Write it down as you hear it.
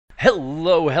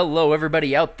Hello,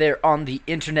 everybody out there on the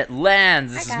internet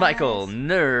lands. This is Michael,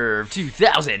 Nerve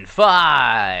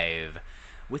 2005,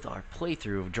 with our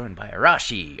playthrough joined by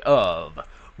Arashi of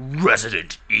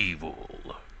Resident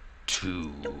Evil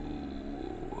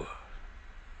 2.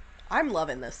 I'm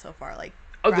loving this so far.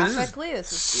 Graphically,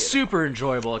 this is super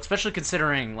enjoyable, especially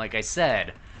considering, like I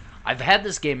said, I've had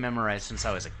this game memorized since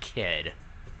I was a kid.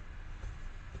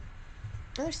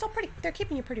 And they're still pretty. They're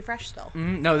keeping you pretty fresh still.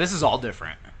 No, this is all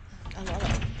different. I love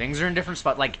it. Things are in different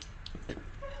spots. Like,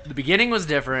 the beginning was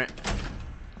different.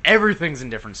 Everything's in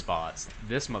different spots.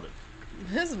 This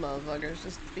motherfucker's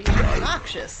just being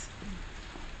obnoxious.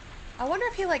 I wonder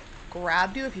if he,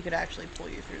 grabbed you, if he could actually pull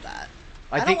you through that.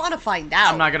 I don't want to find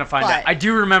out. I'm not going to find out. I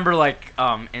do remember,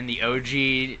 in the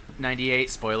OG 98,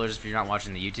 spoilers if you're not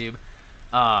watching the YouTube.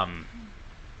 Oh,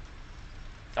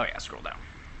 yeah, scroll down.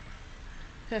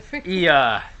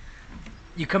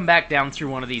 You come back down through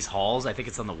one of these halls. I think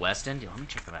it's on the west end. Let me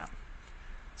check them out.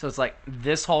 So it's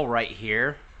this hall right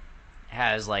here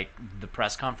has the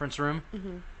press conference room,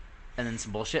 and then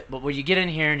some bullshit. But when you get in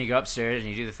here and you go upstairs and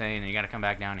you do the thing, and you got to come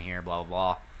back down here, blah blah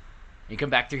blah. You come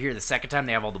back through here the second time.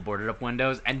 They have all the boarded up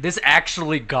windows, and this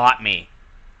actually got me,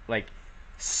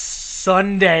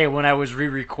 Sunday when I was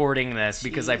re-recording this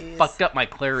because I fucked up my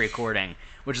clear recording,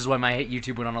 which is why my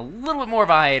YouTube went on a little bit more of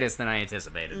a hiatus than I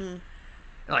anticipated. And,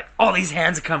 all these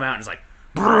hands come out, and it's like,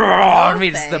 I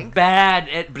mean, it's the but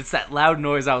it's that loud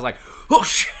noise. I was like, oh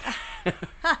shit!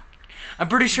 I'm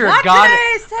pretty sure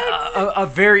a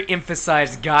very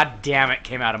emphasized "God damn it"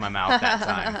 came out of my mouth that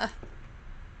time.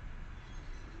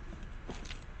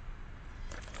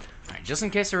 All right, just in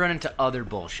case I run into other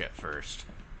bullshit first.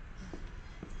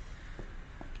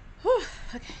 Whew,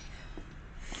 okay.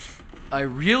 I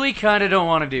really kind of don't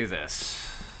want to do this.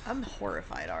 I'm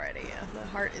horrified already. The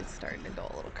heart is starting to go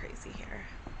a little crazy here.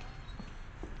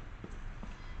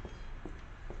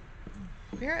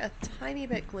 We're a tiny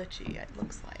bit glitchy, it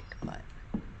looks like, but...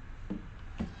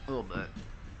 A little bit.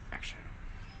 Actually,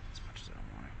 as much as I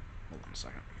don't want to. Hold on a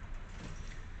second.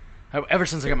 Ever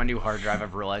since I got my new hard drive,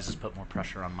 I've realized it's put more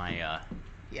pressure on my,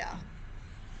 yeah.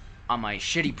 On my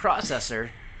shitty processor.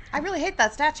 I really hate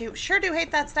that statue. Sure do hate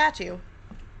that statue. Look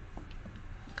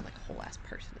like a whole ass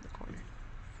person in the corner.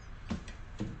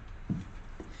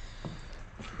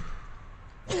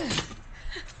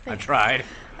 I tried.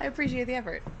 I appreciate the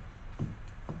effort.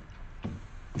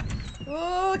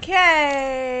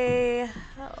 Okay.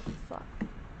 Oh, fuck.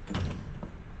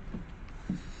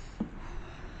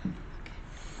 Okay.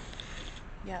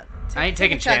 Yeah. I ain't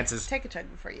taking chances. Take a chug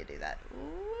before you do that.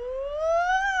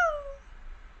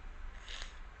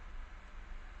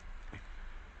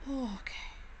 Ooh. Okay.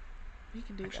 We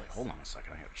can do this. Hold on a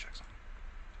second. I have to check something.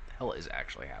 What the hell is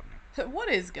actually happening? What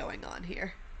is going on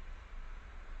here?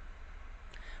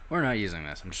 We're not using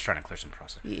this. I'm just trying to clear some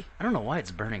process. Yeah. I don't know why it's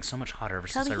burning so much hotter ever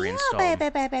since I reinstalled. Baby.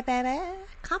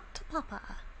 Come to Papa.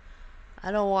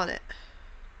 I don't want it.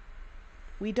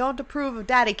 We don't approve of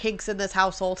daddy kinks in this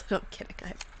household. No, I'm kidding. I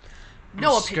have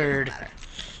no opinion on the matter.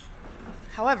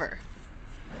 However.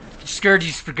 Scared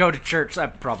you to go to church. I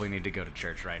probably need to go to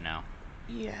church right now.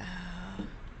 Yeah.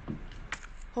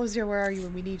 Hosier, where are you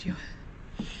when we need you?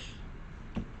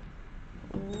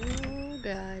 Oh,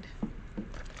 God.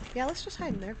 Yeah, let's just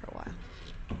hide in there for a while.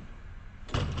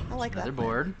 I like that. Another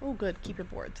board. Oh, good. Keep your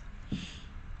boards.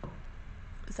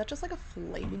 Is that just like a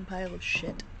flaming pile of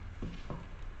shit?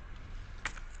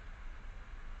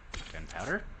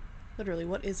 Gunpowder? Literally,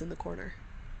 what is in the corner?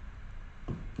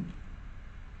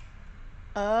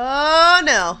 Oh,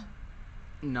 no.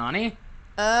 Nani?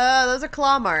 Those are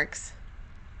claw marks.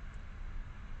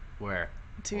 Where?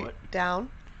 What? Down.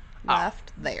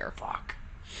 Left. There. Fuck.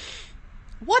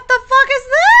 What the fuck is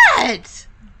that?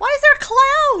 Why is there a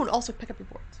clown? Also, pick up your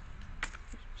boards.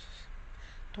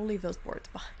 Don't leave those boards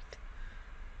behind.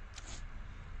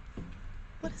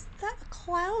 What is that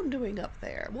clown doing up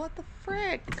there? What the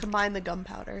frick? Combine the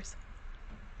gunpowders.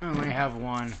 I only have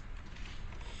one.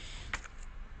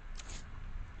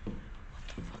 What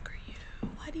the fuck are you?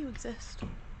 Why do you exist?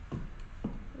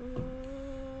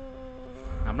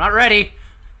 I'm not ready.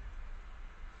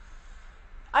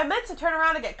 I meant to turn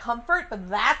around and get comfort, but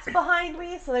that's behind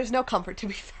me, so there's no comfort to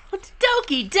be found.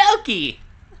 Doki doki!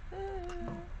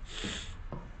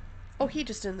 Oh, he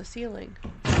just in the ceiling.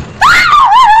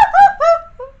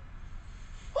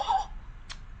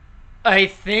 I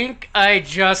think I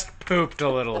just pooped a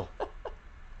little.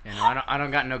 You know, I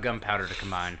don't got no gunpowder to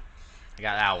combine. I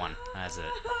got that one. That's it.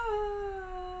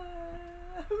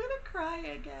 I'm gonna cry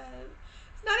again.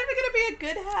 It's not even gonna be a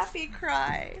good, happy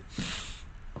cry.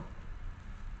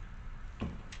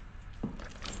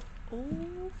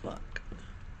 Oh, fuck.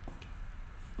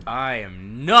 I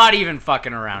am not even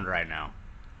fucking around right now.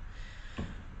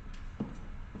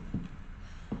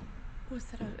 Was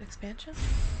that an expansion?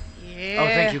 Yeah. Oh,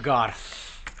 thank you, God.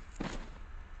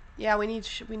 Yeah, we need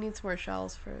some more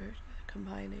shells for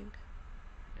combining.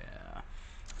 Yeah.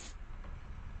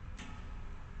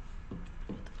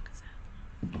 What the fuck is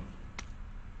that?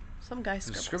 Some guy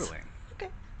Scribbling. Okay.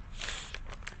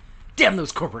 Damn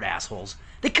those corporate assholes.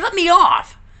 They cut me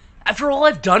off. After all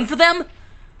I've done for them?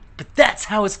 But that's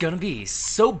how it's gonna be.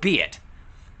 So be it.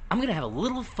 I'm gonna have a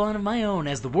little fun of my own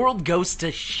as the world goes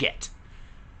to shit.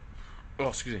 Oh,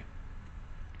 excuse me.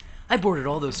 I boarded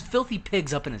all those filthy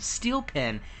pigs up in a steel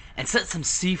pen and set some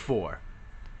C4.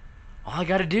 All I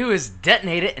gotta do is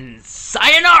detonate it and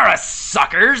sayonara,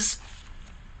 suckers!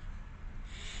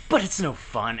 But it's no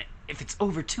fun if it's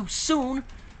over too soon,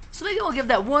 so maybe I'll give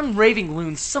that one raving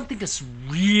loon something to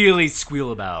really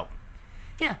squeal about.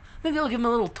 Yeah, maybe I'll give him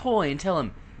a little toy and tell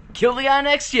him, kill the guy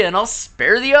next to you and I'll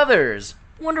spare the others.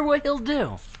 Wonder what he'll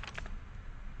do.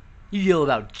 You yell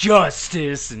about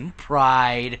justice and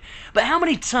pride, but how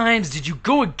many times did you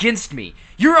go against me,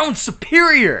 your own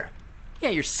superior?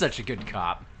 Yeah, you're such a good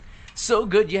cop. So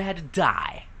good you had to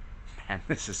die. Man,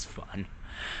 this is fun.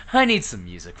 I need some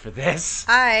music for this.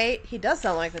 He does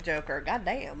sound like the Joker.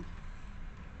 Goddamn.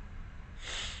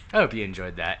 I hope you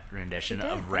enjoyed that rendition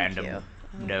of Random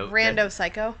Note. Rando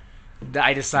Psycho.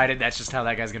 I decided that's just how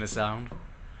that guy's gonna sound.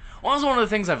 Well, that's one of the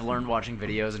things I've learned watching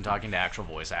videos and talking to actual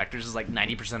voice actors is like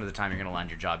 90% of the time you're gonna land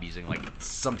your job using like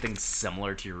something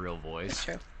similar to your real voice. That's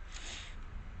true.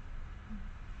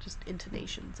 Just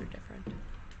intonations are different.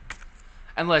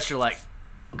 Unless you're like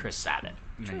Chris Sabat,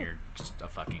 and then you're just a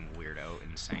fucking weirdo,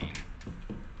 insane.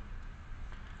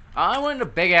 I went in a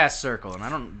big ass circle, and I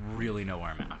don't really know where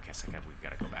I'm at. Okay, so we've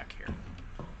got to go back here.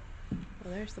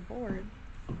 Well, there's the board.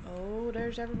 Oh,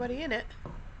 there's everybody in it.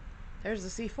 There's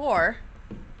the C4.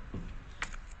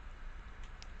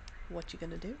 What you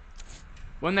gonna do?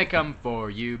 When they come for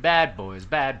you, bad boys,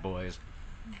 bad boys.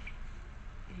 Are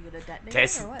you gonna detonate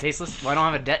it or what? Tasteless? Well, I don't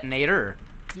have a detonator.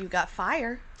 You got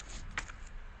fire.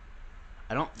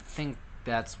 I don't think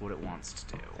that's what it wants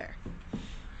to do. Fair.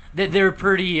 They're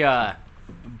pretty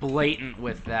blatant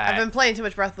with that. I've been playing too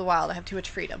much Breath of the Wild. I have too much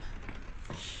freedom.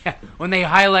 Yeah, when they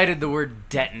highlighted the word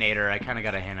detonator, I kind of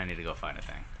got a hint I need to go find a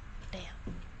thing. Damn.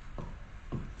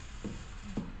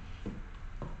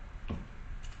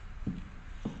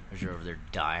 Because you're over there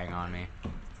dying on me.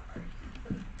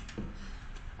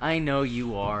 I know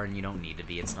you are, and you don't need to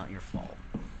be. It's not your fault.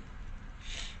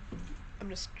 I'm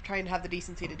just trying to have the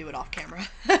decency to do it off camera.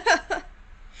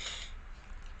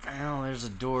 Well, there's a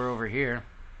door over here.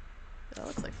 That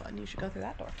looks like fun. You should go through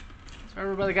that door. So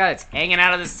everybody got it's hanging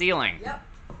out of the ceiling. Yep.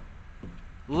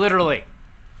 Literally.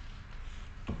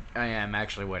 I am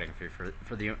actually waiting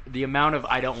for the amount of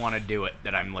I don't want to do it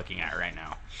that I'm looking at right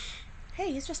now.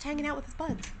 Hey, he's just hanging out with his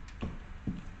buds.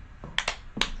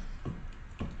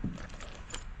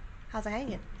 How's it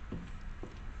hanging?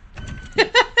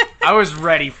 I was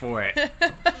ready for it.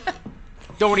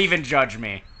 Don't even judge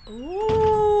me.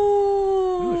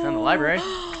 Ooh. We found the library.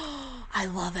 I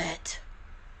love it.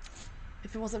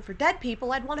 If it wasn't for dead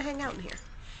people, I'd want to hang out in here.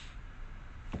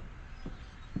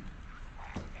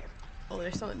 Oh,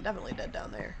 there's something definitely dead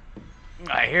down there.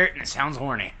 I hear it and it sounds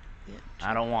horny. Yeah.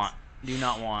 I don't want. Do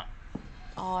not want.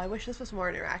 Oh, I wish this was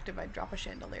more interactive. I'd drop a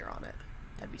chandelier on it.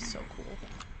 That'd be so cool.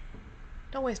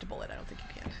 Don't waste a bullet. I don't think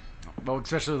you can. Well,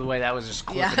 especially the way that was just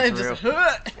clipping through. Just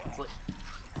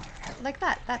like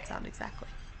that. That sound exactly.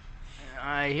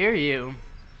 I hear you.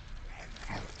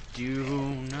 Do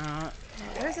not.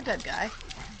 Oh, there's a dead guy.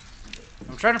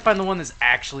 I'm trying to find the one that's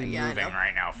actually Yeah, moving I know.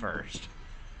 right now first.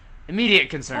 Immediate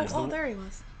concern is Oh, there he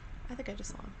was. I think I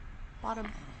just saw him. Bottom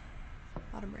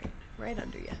right. Right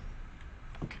under you.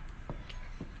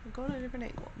 I'm going at a different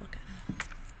angle. Look at it.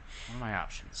 What are my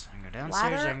options? I can go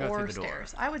downstairs or I can Ladder go or through the door.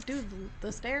 stairs? I would do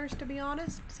the stairs, to be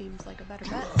honest. Seems like a better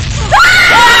bet.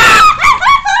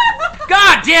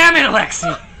 God damn it,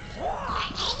 Alexi!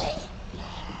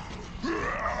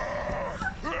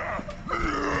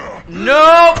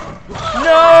 Nope!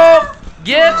 Nope!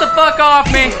 Get the fuck off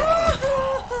me!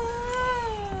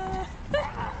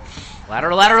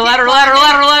 Ladder, ladder, ladder, ladder,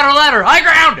 ladder, ladder, ladder! High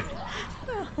ground!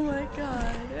 Oh my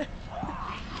god.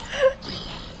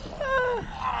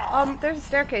 There's a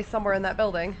staircase somewhere in that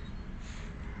building.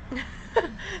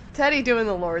 Teddy doing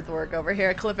the Lord's work over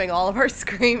here, clipping all of our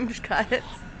scream cuts.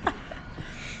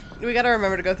 We gotta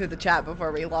remember to go through the chat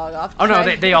before we log off. Oh no,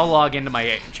 they all log into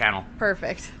my channel.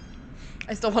 Perfect.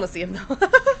 I still want to see him though.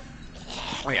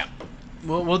 Oh yeah,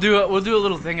 we'll do a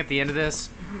little thing at the end of this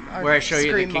Our where I show you the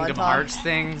Scream Kingdom montage. Hearts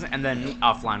things, and then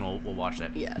offline we'll watch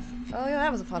it. Yes. Oh yeah,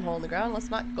 that was a fun hole in the ground. Let's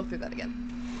not go through that again.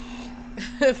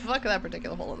 Fuck that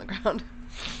particular hole in the ground.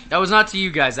 That was not to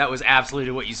you guys. That was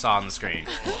absolutely what you saw on the screen.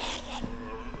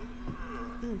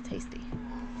 Tasty.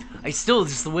 I still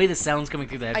just the way the sound's coming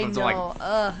through the headphones. I I'm know.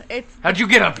 like, It's how'd you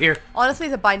get up here? honestly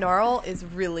the binaural is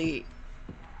really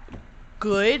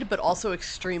good, but also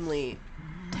extremely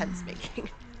tense making.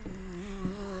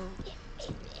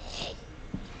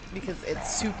 Because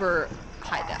it's super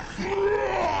high def.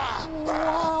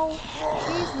 Wow.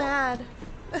 He's mad.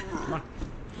 Come on.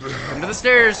 Come to the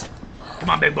stairs. Come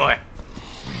on, big boy.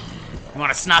 You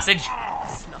want a sausage?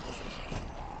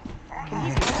 Can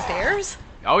he see stairs?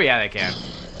 Oh, yeah, they can.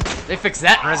 They fixed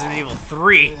that in Resident Evil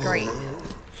 3. Great.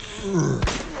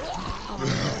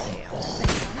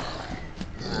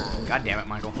 God damn it,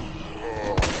 Michael.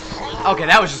 Okay,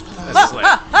 that was just a slip.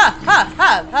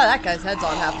 That guy's head's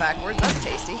on half backwards. That's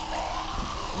tasty.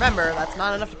 Remember, that's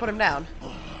not enough to put him down.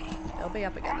 He'll be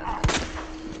up again in a minute.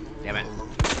 Damn it.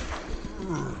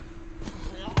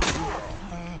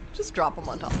 Just drop them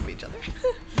on top of each other.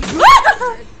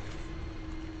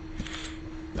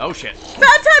 Oh, shit.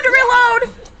 Bad time to reload!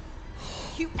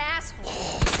 You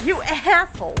asshole. You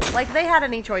asshole. Like they had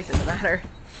any choice in the matter.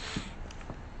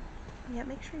 Yeah,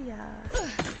 make sure you...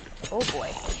 Oh,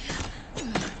 boy.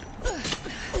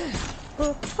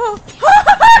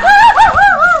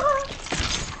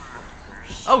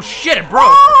 Oh, shit, it broke.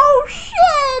 Oh,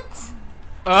 shit!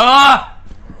 Ah!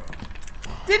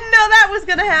 Didn't know that was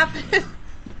gonna happen.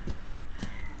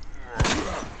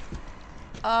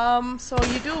 So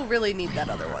you do really need that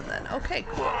other one then. Okay,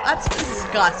 cool. That's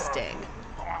disgusting.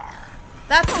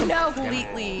 That's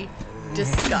completely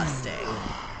disgusting.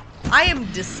 I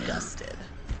am disgusted.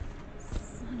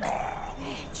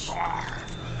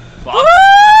 Fuck.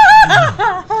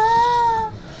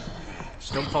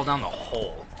 Just don't fall down the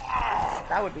hole.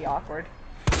 That would be awkward.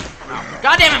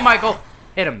 God damn it, Michael!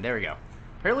 Hit him. There we go.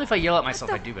 Apparently, if I yell at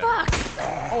myself, I do better.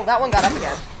 Oh, that one got up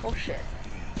again. Oh, shit.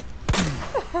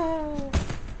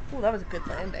 Oh, that was a good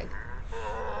landing.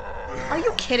 Are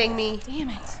you kidding me? Damn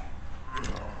it.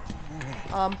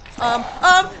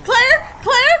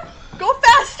 Claire! Go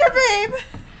faster, babe!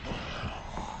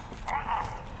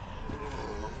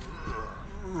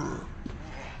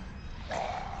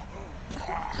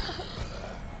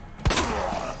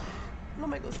 No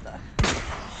me gusta.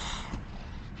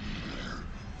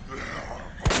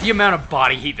 The amount of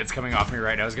body heat that's coming off me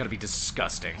right now is gonna be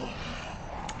disgusting.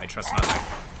 I trust nothing.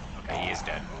 Okay, he is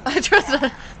dead. I trust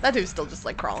that dude's still just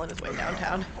like crawling his way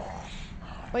downtown.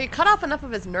 Well, you cut off enough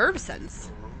of his nerve sense.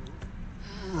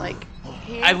 Like,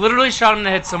 I literally shot him in the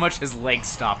head so much his legs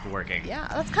stopped working. yeah,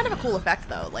 that's kind of a cool effect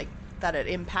though, like that it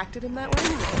impacted him that way.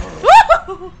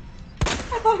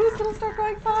 I thought he was gonna start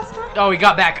going faster. Oh, he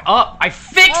got back up. I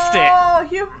fixed it. Oh,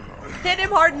 you hit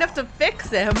him hard enough to fix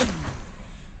him.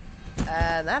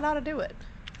 And that ought to do it.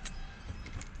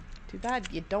 Too bad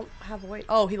you don't have a weight.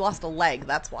 Oh, he lost a leg,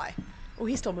 that's why. Oh,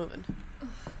 he's still moving.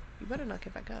 You better not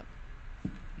get back up.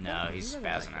 No, he's You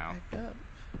better spazzing not out. get back up.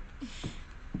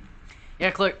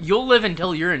 Yeah, Claire, you'll live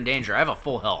until you're in danger. I have a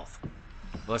full health.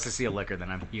 Unless I see a liquor, then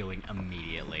I'm healing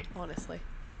immediately. Honestly.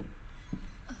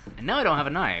 And now I don't have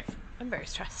a knife. I'm very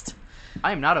stressed.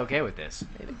 I am not okay with this.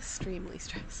 I'm extremely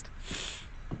stressed.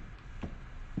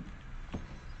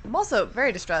 I'm also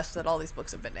very distressed that all these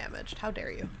books have been damaged. How dare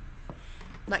you?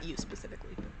 Not you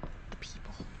specifically, but the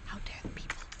people. How dare the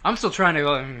people? I'm still trying to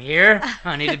go in here.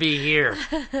 I need to be here.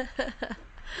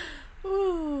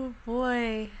 Ooh,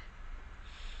 boy.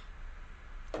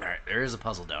 Alright, there is a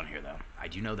puzzle down here, though. I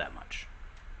do know that much.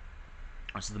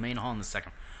 Oh, so the main hall in the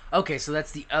second. Okay, so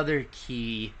that's the other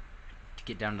key to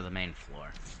get down to the main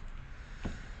floor.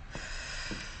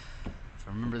 If I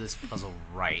remember this puzzle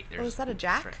right, there's... Oh, is that a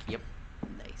jack? trick. Yep.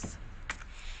 Nice.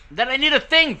 That I need a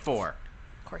thing for!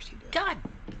 Of course you do. God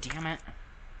damn it.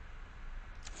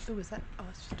 Ooh, is that? Oh,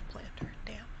 it's just a planter.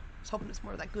 Damn. I was hoping it's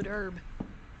more of that good herb.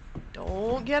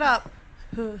 Don't get up.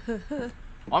 Well,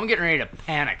 I'm getting ready to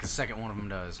panic the second one of them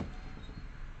does.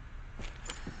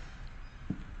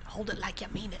 Hold it like you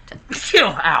mean it.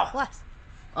 Ow! What?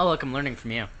 Oh, look, I'm learning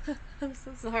from you. I'm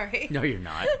so sorry. No, you're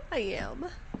not. I am.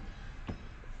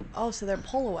 Oh, so they're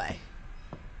pull away.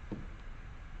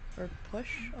 Or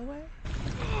push away?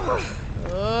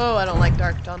 Oh, I don't like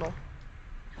dark tunnel.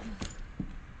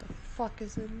 The fuck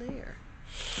is in there?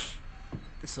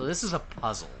 So this is a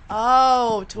puzzle.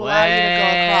 Oh, to allow you to go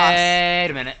across. Wait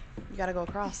a minute. You gotta go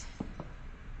across.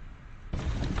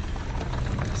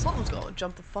 Something's gonna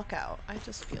jump the fuck out. I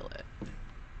just feel it.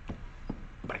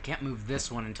 But I can't move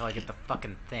this one until I get the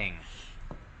fucking thing.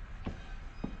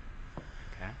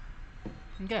 Okay.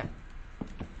 Okay.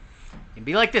 You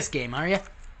be like this game, are you?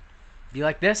 Be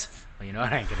like this? Well, you know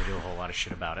what? I ain't gonna do a whole lot of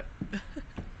shit about it.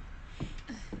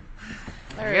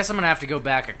 I guess I'm gonna have to go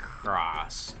back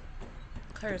across.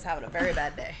 Claire's having a very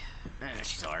bad day.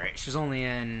 She's alright. She's only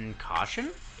in caution?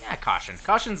 Yeah, caution.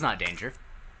 Caution's not danger.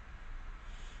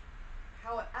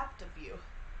 How apt of you.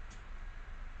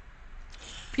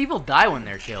 People die when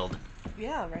they're killed.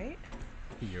 Yeah, right?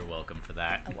 You're welcome for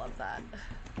that. I love that.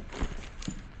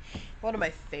 One of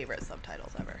my favorite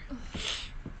subtitles ever.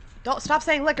 Don't stop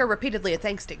saying liquor repeatedly. It's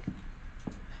angsting.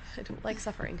 I don't like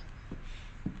suffering.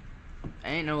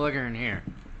 Ain't no liquor in here.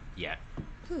 Yet.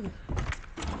 Gotta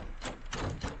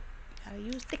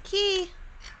use the key.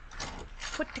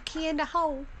 Put the key in the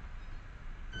hole.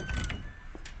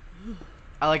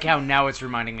 I like how now it's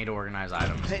reminding me to organize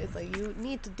items. It's like you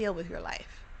need to deal with your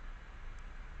life.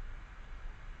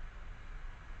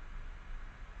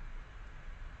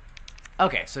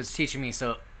 Okay, so it's teaching me,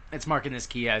 so it's marking this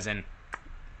key as in...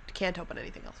 You can't open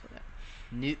anything else with it.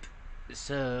 Nope.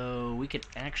 So we could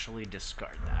actually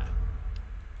discard that.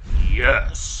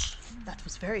 Yes! That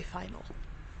was very final.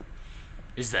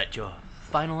 Is that your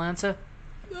final answer?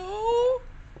 No.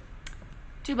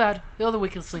 Too bad. You're the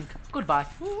weakest link. Goodbye.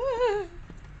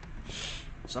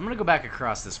 So I'm gonna go back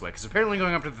across this way, because apparently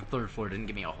going up to the 3rd floor didn't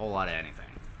give me a whole lot of anything.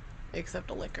 Except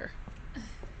a liquor.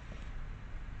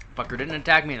 Fucker didn't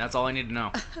attack me, that's all I need to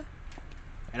know.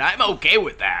 And I'm okay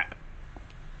with that.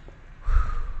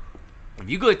 If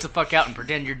you glitch the fuck out and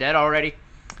pretend you're dead already,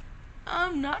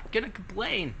 I'm not gonna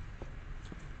complain.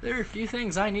 There are a few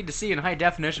things I need to see in high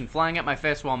definition flying at my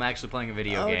face while I'm actually playing a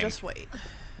video game. Oh, just wait.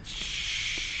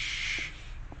 Shh.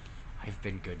 I've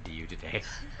been good to you today.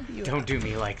 You Don't do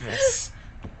me like this.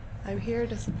 I'm here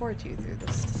to support you through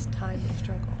this time of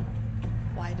struggle.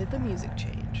 Why did the music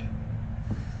change?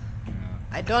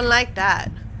 I don't like that.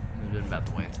 It's been about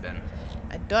the way it's been.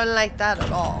 I don't like that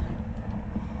at all.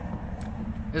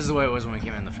 This is the way it was when we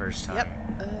came in the first time. Yep.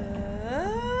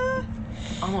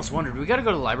 Almost wondered, we gotta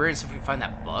go to the library and see if we can find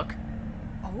that book.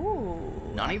 Oh.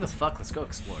 Nani the fuck, let's go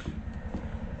explore.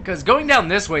 Because going down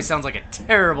this way sounds like a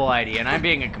terrible idea, and I'm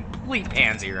being a complete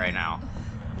pansy right now.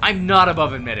 I'm not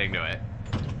above admitting to it.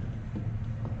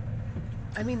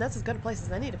 I mean, that's as good a place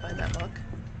as any to find that book.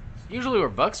 Usually where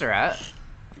books are at.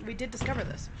 We did discover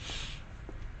this.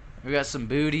 We got some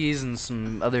booties and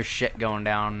some other shit going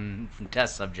down from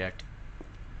test subject.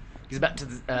 He's about to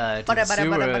the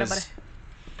sewers.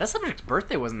 That subject's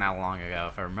birthday wasn't that long ago,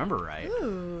 if I remember right.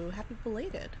 Ooh, happy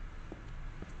belated.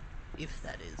 If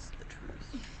that is the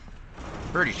truth.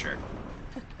 Pretty sure.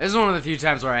 This is one of the few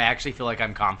times where I actually feel like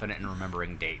I'm confident in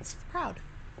remembering dates. Proud.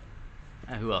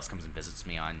 Who else comes and visits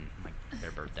me on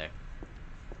their birthday?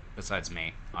 Besides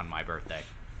me, on my birthday.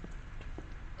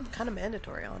 Kind of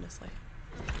mandatory, honestly.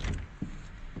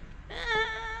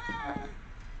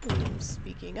 Ooh,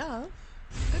 speaking of,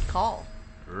 good call.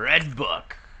 Red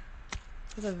Book.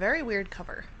 It's a very weird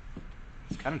cover.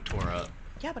 It's kind of tore up.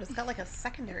 Yeah, but it's got like a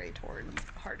secondary torn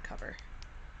hardcover.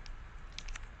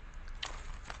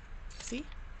 See?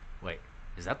 Wait,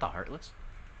 is that the Heartless?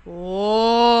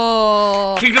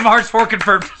 Whoa! Kingdom Hearts 4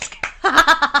 confirmed.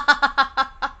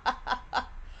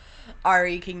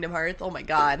 RE Kingdom Hearts. Oh my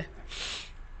god.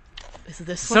 Is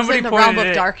this Somebody in the pointed realm of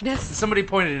it- darkness? Somebody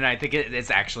pointed it, and I think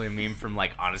it's actually a meme from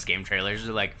like Honest Game trailers.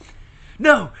 They're like,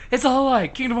 no, it's all a lie.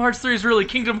 Kingdom Hearts 3 is really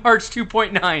Kingdom Hearts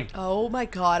 2.9. Oh my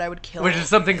god, I would kill Which is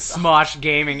something Smosh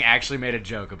Gaming actually made a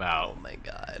joke about. Oh my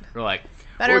god. We're like,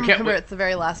 Better "We can't remember wait- it's the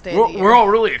very last day of the year. we're all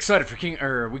really excited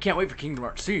for we can't wait for Kingdom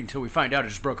Hearts 3 until we find out it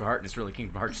just broke our heart and it's really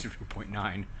Kingdom Hearts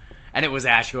 2.9. And it was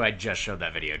Ash who I just showed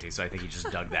that video to, so I think he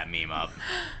just dug that meme up.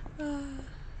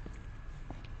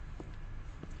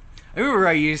 I remember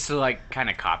I used to like kind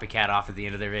of copycat off at the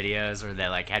end of their videos, or they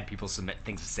like had people submit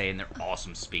things to say in their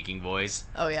awesome speaking voice,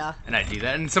 Oh yeah. and I'd do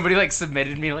that. And somebody like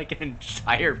submitted me like an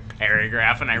entire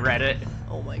paragraph, and I read it.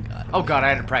 Oh my god. Oh god, I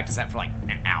had to practice that for like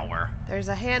an hour. There's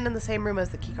a hand in the same room as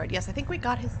the keycard. Yes, I think we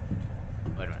got his...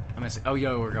 Wait a minute, I'm missing. Oh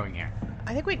yo, we're going here.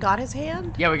 I think we got his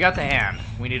hand. Yeah, we got the hand.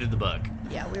 We needed the book.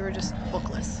 Yeah, we were just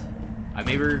bookless. I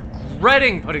may be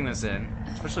regretting putting this in,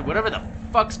 especially whatever the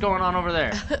fuck's going on over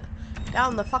there.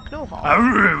 Down the fuck no hall.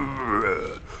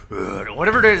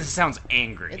 Whatever it is, it sounds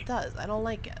angry. It does. I don't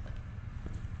like it.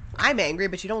 I'm angry,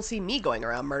 but you don't see me going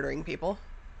around murdering people.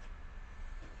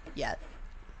 Yet.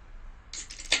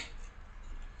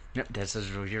 Yep, Dad says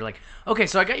you're like, okay,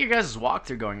 so I got your guys'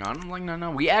 walkthrough going on. I'm like,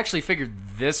 no, we actually figured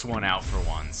this one out for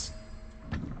once.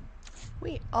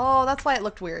 Wait. Oh, that's why it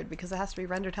looked weird, because it has to be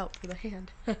rendered out for the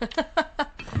hand.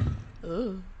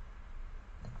 Ooh.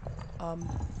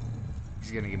 He's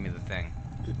gonna give me the thing.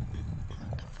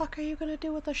 What the fuck are you gonna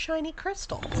do with a shiny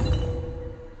crystal?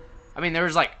 I mean, there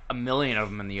was like a million of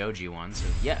them in the OG one, so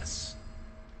yes.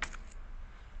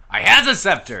 I had the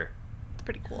scepter! It's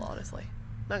pretty cool, honestly.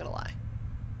 Not gonna lie.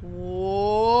 Whoa,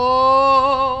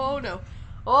 no.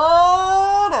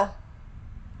 Oh, no.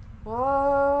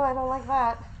 Whoa, I don't like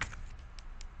that.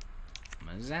 I'm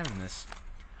gonna examine this.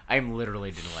 I am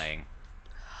literally delaying.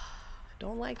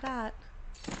 Don't like that.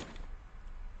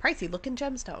 Pricey looking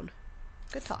gemstone.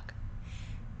 Good talk.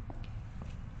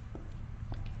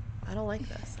 I don't like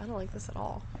this. I don't like this at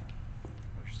all.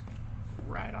 We're just gonna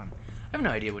ride on. I have no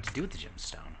idea what to do with the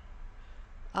gemstone.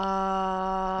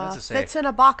 Fits in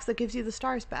a box that gives you the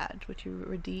stars badge, which you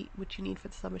need for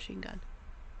the submachine gun.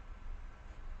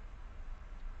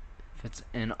 Fits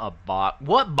in a box.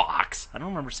 What box? I don't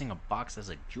remember seeing a box that has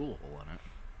a jewel hole in it.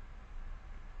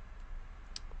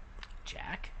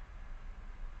 Jack?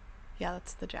 Yeah,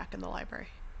 that's the jack in the library.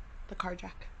 The car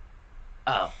jack.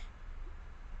 Oh.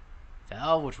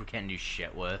 Valve, which we can't do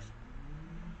shit with.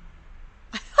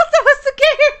 I thought that was the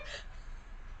game!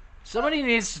 Somebody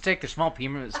needs to take their small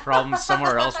penis problems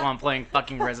somewhere else while I'm playing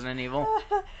fucking Resident Evil.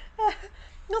 I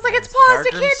was like, it's paused,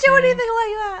 I can't do anything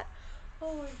like that!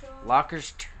 Oh my god.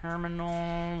 Locker's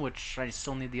terminal, which I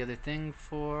still need the other thing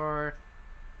for.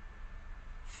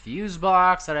 Fuse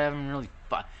box that I haven't really...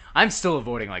 I'm still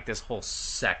avoiding, like, this whole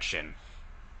section.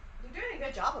 You're doing a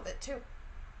good job of it, too.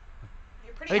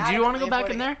 You're pretty Hey, do you want to go adamantly back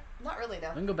in avoiding there? it. Not really, no.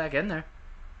 We can go back in there.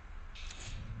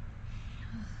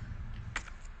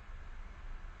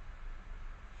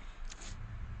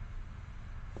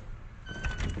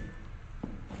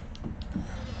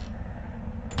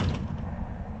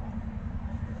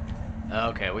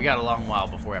 Okay, we got a long while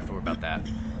before we have to worry about that.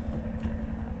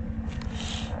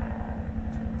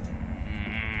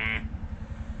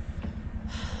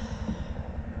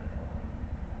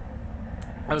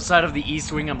 Outside of the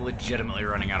East Wing, I'm legitimately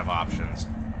running out of options.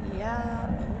 Yeah.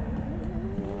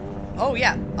 Oh,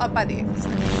 yeah. Up by the East.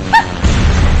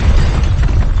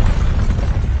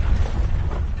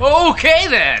 Okay,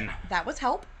 then! That was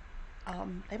help.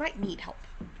 They might need help.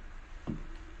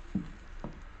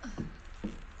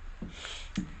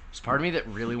 There's part of me that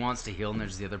really wants to heal, and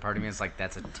there's the other part of me that's like,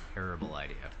 that's a terrible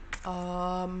idea.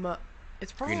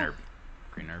 It's probably... Green herb.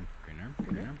 Green herb. Green herb.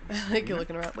 Green herb. I think you're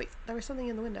looking around. Wait, there was something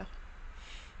in the window.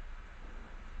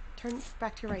 Turn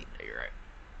back to your right. Yeah, you're right.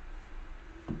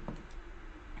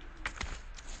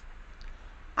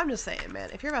 I'm just saying, man.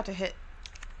 If you're about to hit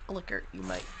a liquor, you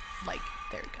might, like...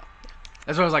 There you go. Yeah.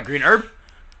 That's why I was like, green herb?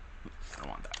 I don't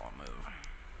want that one move.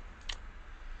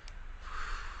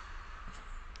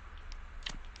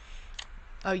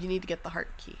 Oh, you need to get the heart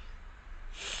key.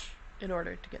 In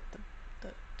order to get the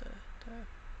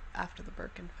after the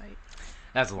Birkin fight.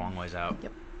 That's a long ways out.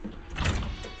 Yep.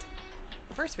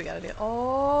 First we gotta do...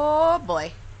 Oh,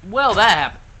 boy. Well, that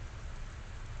happened.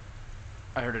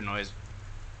 I heard a noise.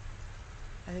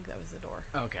 I think that was the door.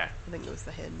 Okay. I think it was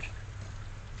the hinge.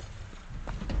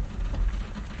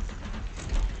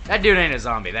 That dude ain't a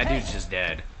zombie. That dude's just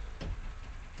dead.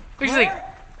 He's like...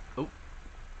 Oh.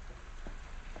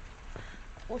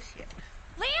 Oh, shit.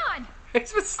 Leon!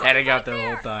 He's been standing out there the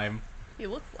whole time. He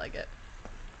looks like it.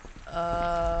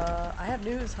 I have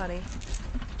news, honey.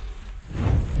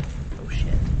 Oh,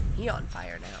 shit. He on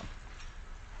fire now.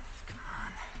 Come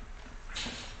on.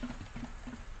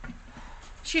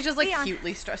 She's just like Leon.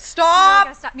 cutely stressed. You Stop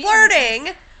gotta stop me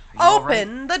flirting!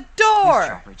 Open the door!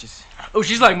 Chopper, just... Oh,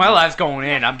 she's like, my life's going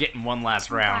in. I'm getting one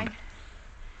last round. Fine.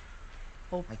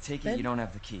 Open. I take it you don't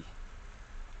have the key.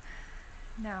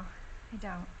 No, I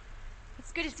don't.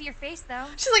 It's good to see your face, though.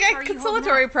 She's like, How a are you holding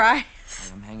consolatory up? prize.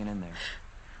 I'm hanging in there.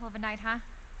 Hell of a night, huh?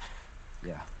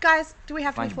 Yeah. Guys, do we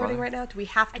have to Find be your flirting brother? right now? Do we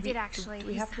have to I be? did actually. Do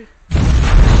we have to be?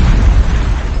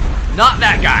 Not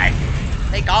that guy.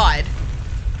 Thank God.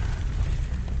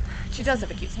 She does have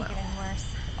a cute Can't smile. get any worse.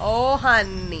 Oh,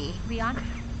 honey. Leon,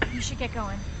 you should get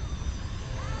going.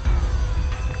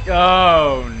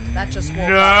 Oh, That just woke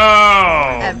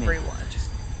no. Everyone. Just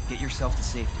get yourself to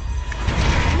safety.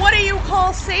 What do you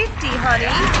call safety, honey?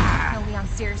 No, Leon,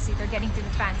 seriously, they're getting through the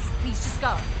fence. Please, just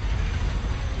go.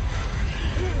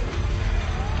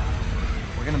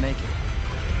 We're gonna make it.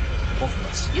 Both of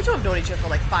us. You two have known each other for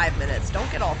like 5 minutes.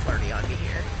 Don't get all flirty on me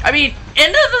here. I mean,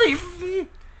 end of the...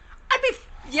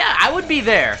 Yeah, I would be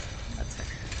there. That's fair.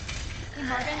 Hey,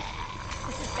 Marvin,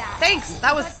 this is bad. Thanks.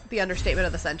 That was the understatement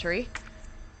of the century.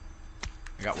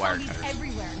 I got wire Zombies cutters.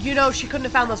 everywhere. You know, she couldn't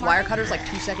have found those wire cutters like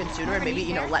 2 seconds sooner and maybe,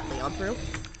 you know, let Leon through.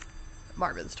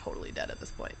 Marvin's totally dead at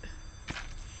this point.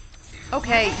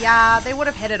 Okay, yeah, they would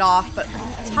have hit it off, but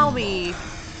tell me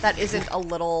that isn't a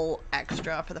little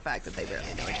extra for the fact that they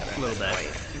barely know each other. A little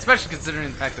bit. Especially considering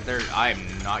the fact that I'm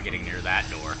not getting near that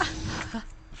door.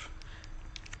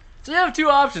 So you have two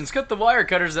options. Cut the wire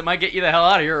cutters that might get you the hell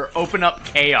out of here, or open up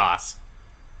chaos.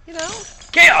 You know?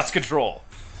 Chaos control!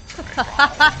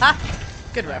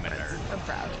 Good reference. I'm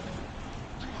proud.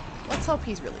 Let's hope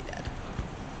he's really dead.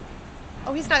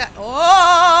 Oh, he's not.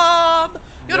 Oh!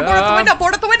 You gotta board up the window!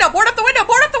 Board up the window! Board up the window!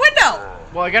 Board up the window!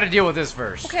 Well, I gotta deal with this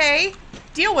first. Okay.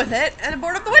 Deal with it and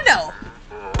board up the window.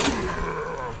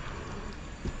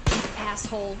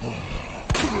 Asshole. He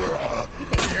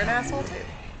thinks you're an asshole too.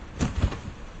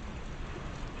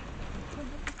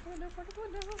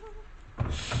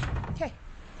 Okay.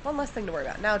 One less thing to worry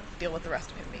about. Now deal with the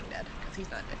rest of him being dead. Because he's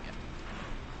not dead yet.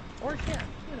 Or he can.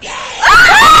 You know.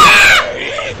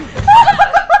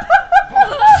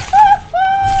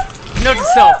 Note to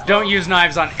self, don't use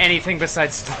knives on anything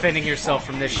besides defending yourself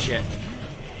from this shit.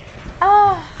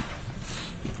 Oh.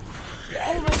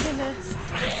 Oh my goodness.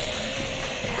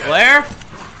 Claire,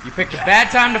 you picked a bad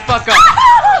time to fuck up.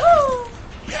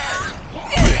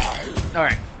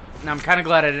 Alright, now I'm kind of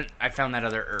glad I found that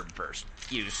other herb first.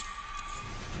 Use.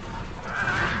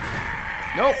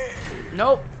 Nope.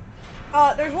 Nope.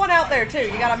 There's one out there too.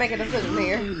 You gotta make a decision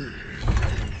here.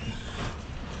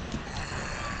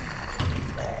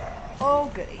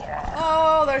 Oh goody.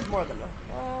 Oh, there's more than one.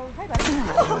 Hi buddy.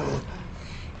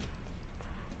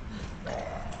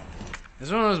 This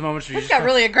is one of those moments where you This just got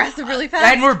really aggressive really fast.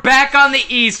 And we're back on the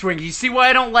East Wing. You see why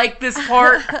I don't like this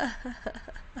part?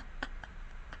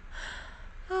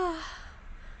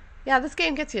 Yeah, this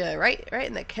game gets you right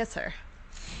in the kisser.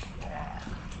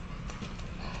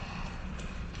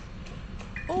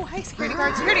 Oh, hey, security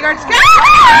guard, security guard, security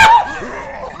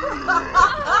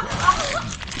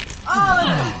Oh,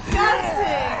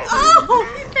 disgusting! Oh,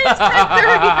 he face cracked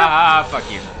through.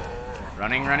 Fuck you.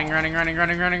 Running.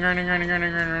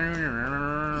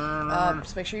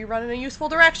 Just make sure you run in a useful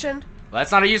direction. Well,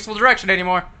 that's not a useful direction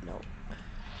anymore. No.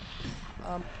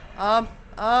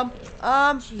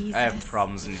 Jesus. I have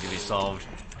problems that need to be solved.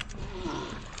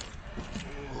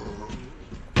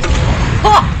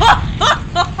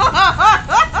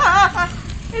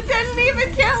 It didn't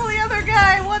even kill the other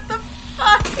guy. What the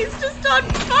fuck? He's just on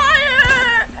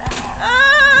fire.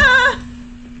 Ah!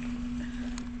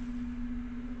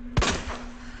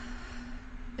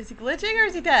 Is he glitching or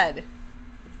is he dead?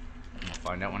 I'll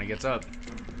find out when he gets up.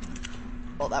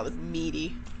 Oh, that was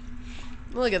meaty.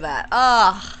 Look at that.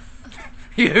 Ah.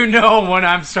 You know when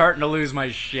I'm starting to lose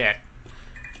my shit.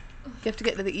 You have to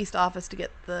get to the east office to get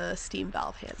the steam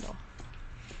valve handle.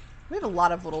 We have a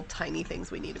lot of little tiny things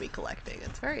we need to be collecting.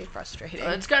 It's very frustrating.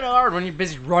 It's kind of hard when you're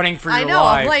busy running for your I know.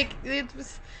 life. I'm like, it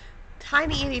was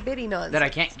tiny itty bitty nuns. That I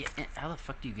can't get in. How the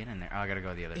fuck do you get in there? Oh, I gotta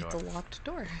go the other door. It's a locked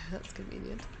door. That's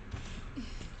convenient.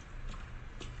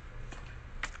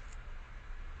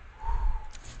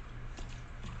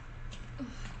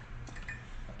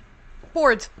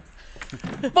 Boards.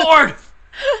 Board!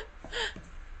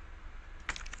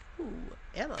 Ooh,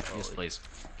 ammo. Yes, please.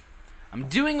 I'm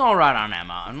doing alright on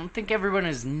ammo. I don't think everyone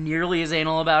is nearly as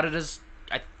anal about it as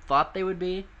I thought they would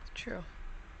be. True.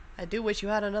 I do wish you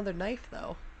had another knife,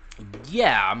 though.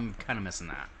 Yeah, I'm kind of missing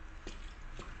that.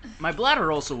 My bladder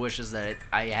also wishes that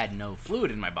I had no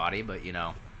fluid in my body, but, you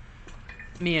know,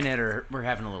 me and we're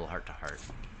having a little heart-to-heart.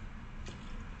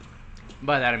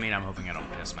 By that I mean I'm hoping I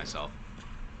don't piss myself.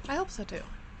 I hope so, too.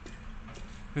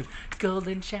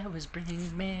 Golden showers bring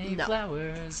me No.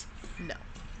 flowers. No.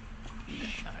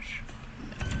 Gosh.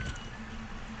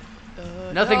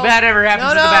 Nothing bad ever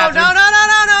happens in the no, bathroom.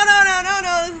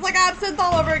 no. This is like absinthe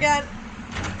all over again.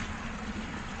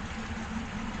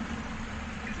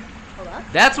 Hold on.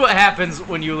 That's what happens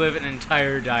when you live an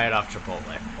entire diet off Chipotle.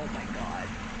 Oh my god.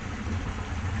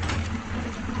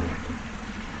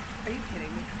 Are you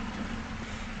kidding me?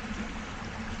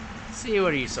 See,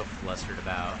 what are you so flustered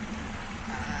about?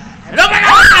 And oh my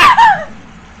god!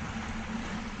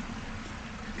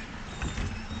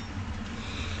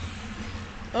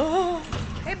 Oh,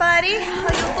 hey buddy, how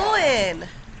you doing?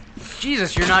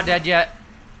 Jesus, you're not dead yet.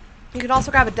 You can also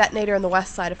grab a detonator on the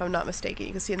west side, if I'm not mistaken.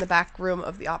 You can see in the back room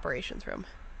of the operations room.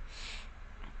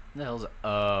 The hell's...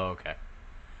 Oh, okay.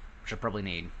 Which I probably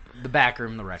need. The back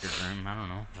room, the records room. I don't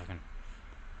know. Fucking...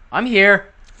 I'm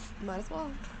here. Might as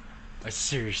well.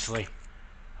 Seriously.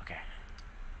 Okay.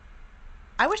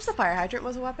 I wish the fire hydrant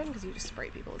was a weapon, because you just spray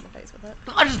people in the face with it.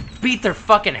 I'll just beat their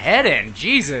fucking head in.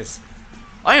 Jesus.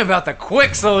 I am about the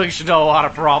quick solution to a lot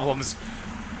of problems.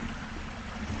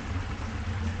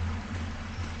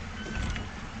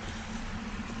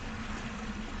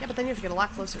 Yeah, but then you have to get a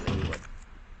lot closer than you would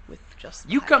with just...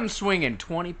 You come swinging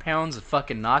 20 pounds of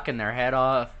fucking knocking their head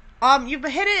off. You've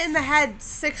hit it in the head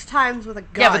 6 times with a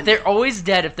gun. Yeah, but they're always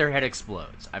dead if their head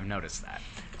explodes. I've noticed that.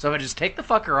 So if I just take the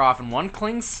fucker off in one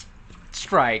clean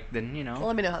strike, then, you know. Well,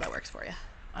 let me know how that works for you.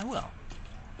 I will.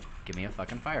 Give me a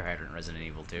fucking fire hydrant, Resident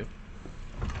Evil 2.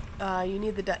 You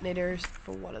need the detonators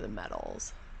for one of the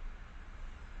metals.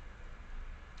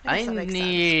 I guess that makes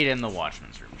need in the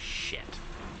Watchman's room. Shit.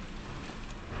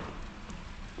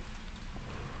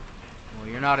 Well,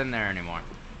 you're not in there anymore.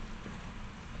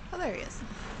 Oh, there he is.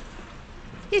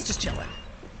 He's just chilling.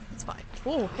 It's fine.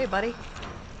 Oh, hey, buddy.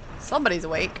 Somebody's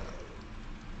awake.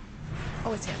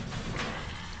 Oh, it's him.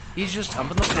 He's just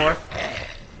humping the floor.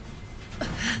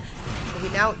 We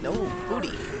now... No,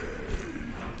 booty.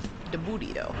 The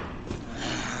booty, though.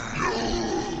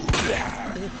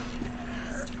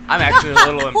 I'm actually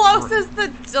a little... Closes the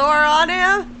door on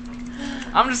him.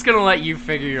 I'm just gonna let you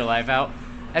figure your life out.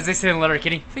 As they say in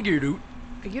Letterkenny, figure it out.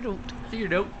 You don't. Figure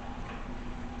it out.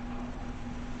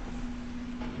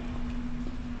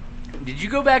 Did you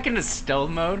go back into stealth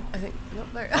mode? I think... Nope,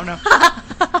 there. Oh, no.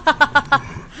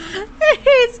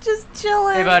 He's just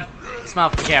chilling. Hey, bud. Smile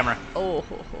for the camera. Oh,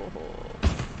 ho, ho, ho.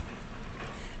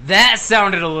 That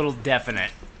sounded a little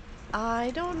definite.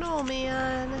 I don't know,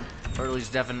 man. Or at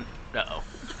least definite. Uh-oh.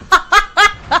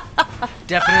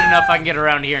 Definite enough I can get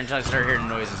around here until I start hearing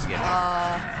noises again.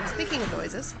 Speaking of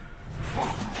noises.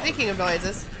 Speaking of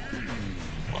noises.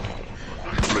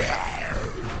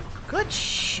 Good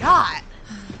shot.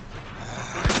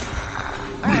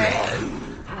 Alright.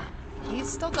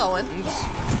 He's still going.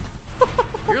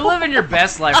 You're living your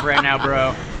best life right now,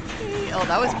 bro. Oh,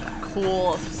 that was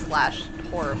cool slash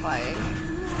horrifying.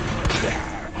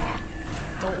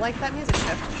 Don't like that music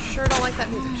shift. Sure don't like that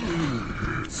music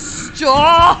shift.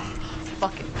 Stop!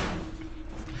 Fuck it.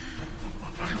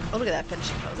 Oh, look at that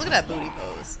finishing pose. Look at that booty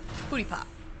pose. Booty pop.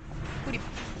 Booty pop.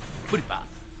 Booty pop.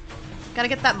 Gotta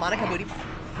get that Monica booty pop.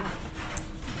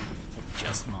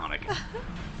 Just Monica.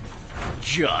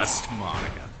 Just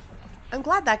Monica. I'm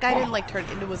glad that guy didn't, like, turn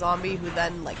into a zombie who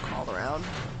then, like, crawled around.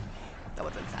 That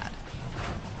would've been sad.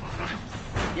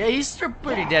 Yeah, he's still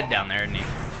pretty dead down there, isn't he?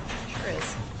 Sure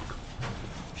is.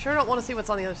 Sure don't want to see what's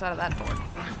on the other side of that door.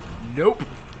 Nope.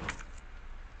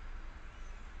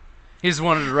 He just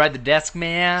wanted to ride the desk,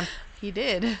 man. He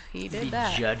did. He did Be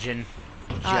that. judging.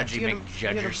 Judgy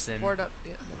McJudgerson. Board up.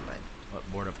 Yeah, never mind.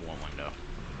 What, board up one window?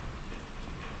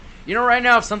 You know, right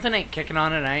now, if something ain't kicking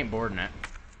on it, I ain't boarding it.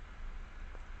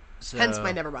 So, Hence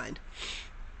my never mind.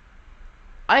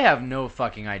 I have no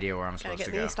fucking idea where I'm Gotta supposed get to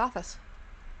in the go. East office.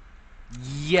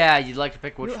 Yeah, you'd like to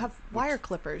pick We which... don't have wire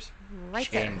clippers right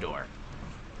there. chain door.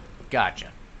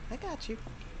 Gotcha. I got you.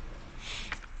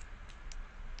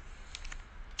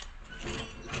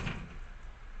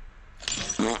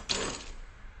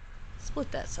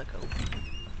 Split that sucker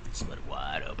open. Split it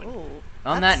wide open. Oh,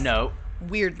 On that's that note,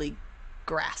 weirdly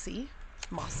grassy,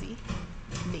 mossy,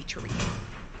 naturey.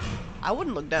 I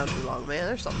wouldn't look down too long, man.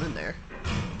 There's something in there.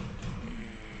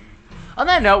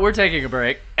 we're taking a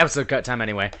break. Episode cut time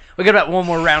anyway. We got about one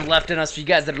more round left in us for you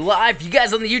guys that are live. You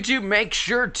guys on the YouTube, make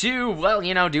sure to, well,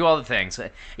 you know, do all the things.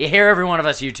 You hear every one of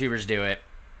us YouTubers do it.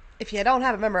 If you don't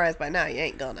have it memorized by now, you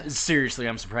ain't gonna. Seriously,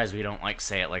 I'm surprised we don't, like,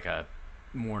 say it like a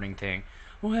morning thing.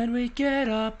 When we get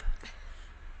up,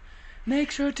 make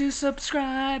sure to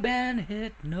subscribe and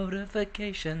hit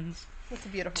notifications. That's a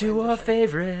beautiful To our rendition.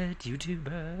 favorite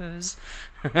YouTubers.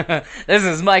 This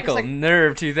is Michael, It's like-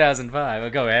 Nerve 2005. Oh,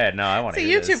 go ahead. No, I want to It's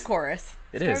a hear YouTube this. chorus.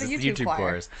 It Start is. a It's the YouTube choir.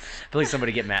 chorus. Please,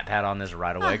 somebody get Matt Pat on this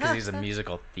right away because he's a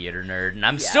musical theater nerd, and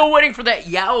I'm Yeah. still waiting for that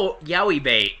yowie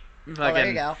bait. there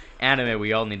you go. Anime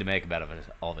we all need to make about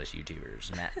all of us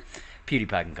YouTubers. Matt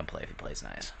PewDiePie can come play if he plays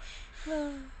nice.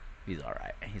 He's all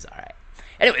right. He's all right.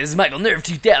 Anyway, this is Michael Nerve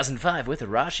 2005 with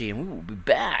Arashi, and we will be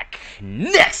back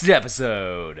next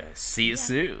episode. See you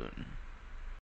soon.